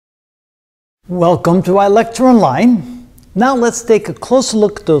Welcome to iLecture Online. Now let's take a closer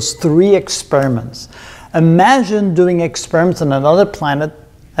look at those three experiments. Imagine doing experiments on another planet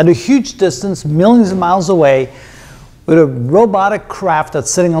at a huge distance, millions of miles away, with a robotic craft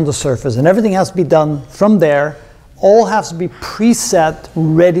that's sitting on the surface, and everything has to be done from there. All has to be preset,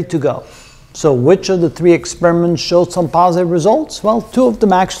 ready to go. So which of the three experiments showed some positive results? Well, two of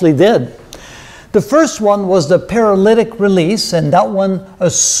them actually did. The first one was the Paralytic Release, and that one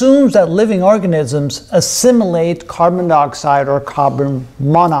assumes that living organisms assimilate carbon dioxide or carbon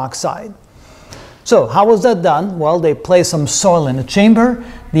monoxide. So how was that done? Well, they place some soil in a chamber.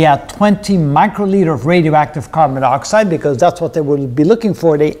 They add 20 microliter of radioactive carbon dioxide because that's what they would be looking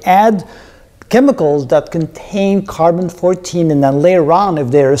for. They add chemicals that contain carbon-14, and then later on, if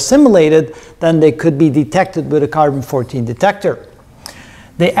they're assimilated, then they could be detected with a carbon-14 detector.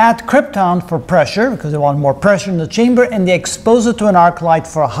 They add krypton for pressure because they want more pressure in the chamber, and they expose it to an arc light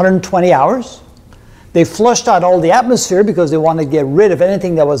for 120 hours. They flushed out all the atmosphere because they wanted to get rid of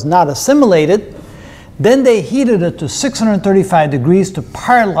anything that was not assimilated. Then they heated it to 635 degrees to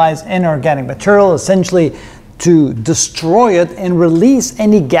pyrolyze inorganic material, essentially to destroy it and release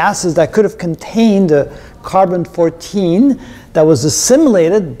any gases that could have contained the carbon-14 that was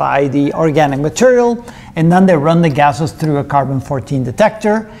assimilated by the organic material. And then they run the gases through a carbon-14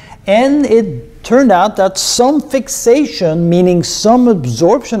 detector, and it turned out that some fixation, meaning some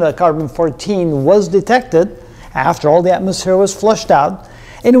absorption of carbon-14, was detected after all the atmosphere was flushed out,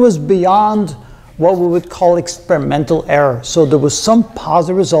 and it was beyond what we would call experimental error. So there was some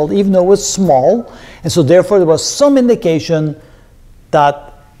positive result, even though it was small, and so therefore there was some indication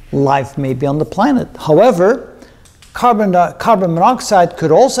that life may be on the planet. However, carbon monoxide could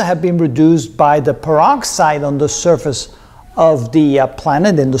also have been reduced by the peroxide on the surface of the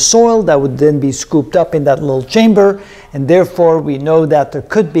planet in the soil that would then be scooped up in that little chamber, and therefore we know that there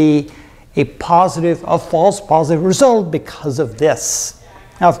could be a false positive result because of this.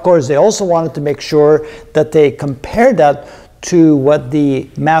 Now, of course, they also wanted to make sure that they compared that to what the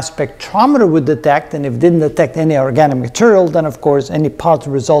mass spectrometer would detect, and if it didn't detect any organic material, then of course any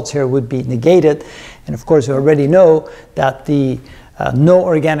positive results here would be negated. And of course, we already know that the no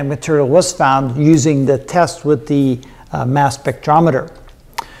organic material was found using the test with the mass spectrometer.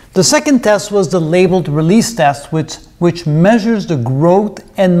 The second test was the labeled release test, which measures the growth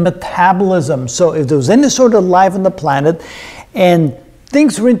and metabolism. So if there was any sort of life on the planet and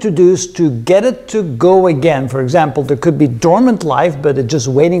things were introduced to get it to go again. For example, there could be dormant life, but it's just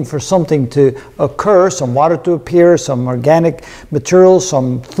waiting for something to occur, some water to appear, some organic material,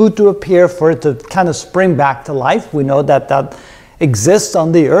 some food to appear for it to kind of spring back to life. We know that that exists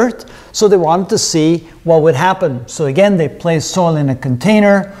on the Earth. So they wanted to see what would happen. So again, they placed soil in a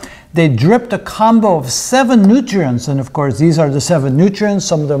container. They dripped a combo of 7 nutrients, and of course these are the 7 nutrients.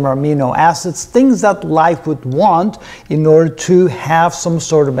 Some of them are amino acids, things that life would want in order to have some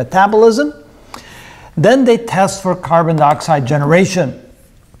sort of metabolism. Then they test for carbon dioxide generation.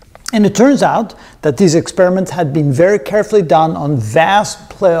 And it turns out that these experiments had been very carefully done on a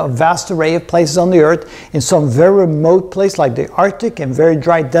vast array of places on the Earth, in some very remote place like the Arctic and very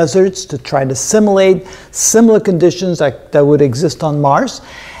dry deserts, to try to simulate similar conditions that would exist on Mars.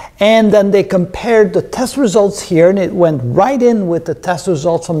 And then they compared the test results here, and it went right in with the test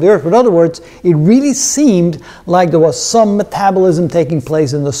results from the Earth. In other words, it really seemed like there was some metabolism taking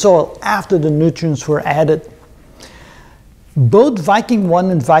place in the soil after the nutrients were added. Both Viking 1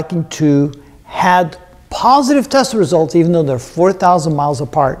 and Viking 2 had positive test results, even though they're 4,000 miles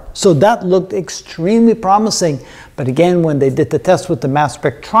apart. So that looked extremely promising. But again, when they did the test with the mass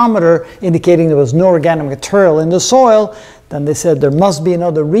spectrometer, indicating there was no organic material in the soil, then they said there must be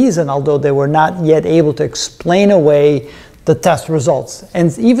another reason, although they were not yet able to explain away the test results.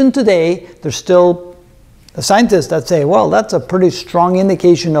 And even today, there's still scientists that say, well, that's a pretty strong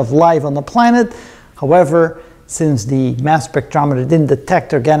indication of life on the planet. However, since the mass spectrometer didn't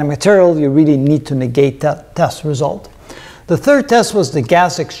detect organic material, you really need to negate that test result. The third test was the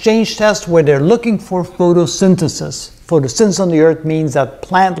gas exchange test, where they're looking for photosynthesis. Photosynthesis on the Earth means that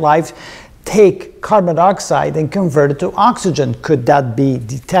plant life take carbon dioxide and convert it to oxygen. Could that be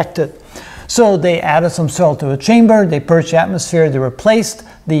detected? So they added some soil to a chamber, they purged the atmosphere, they replaced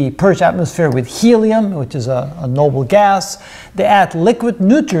the purged atmosphere with helium, which is a noble gas. They add liquid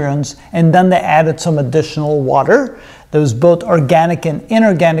nutrients, and then they added some additional water. There was both organic and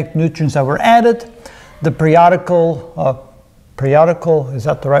inorganic nutrients that were added. The periodical, is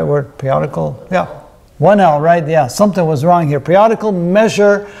that the right word? Periodical? Yeah. 1L, right? Yeah, something was wrong here. Periodical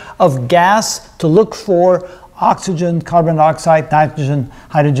measure of gas to look for oxygen, carbon dioxide, nitrogen,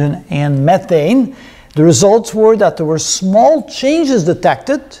 hydrogen, and methane. The results were that there were small changes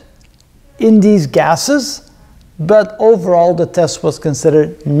detected in these gases, but overall the test was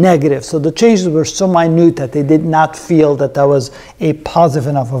considered negative. So the changes were so minute that they did not feel that that was a positive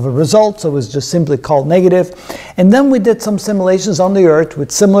enough of a result, so it was just simply called negative. And then we did some simulations on the Earth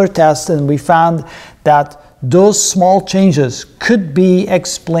with similar tests, and we found that those small changes could be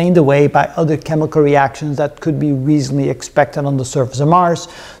explained away by other chemical reactions that could be reasonably expected on the surface of Mars.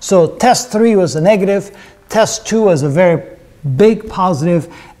 So test 3 was a negative, test 2 was a very big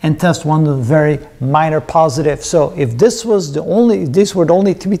positive, and test 1 was a very minor positive. So if these were the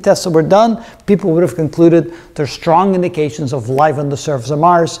only 3 tests that were done, people would have concluded there's strong indications of life on the surface of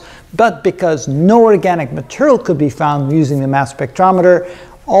Mars. But because no organic material could be found using the mass spectrometer,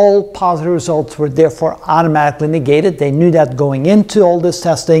 all positive results were therefore automatically negated. They knew that going into all this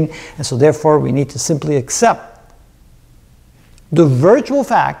testing, and so therefore we need to simply accept the virtual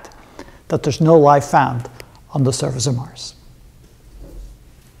fact that there's no life found on the surface of Mars.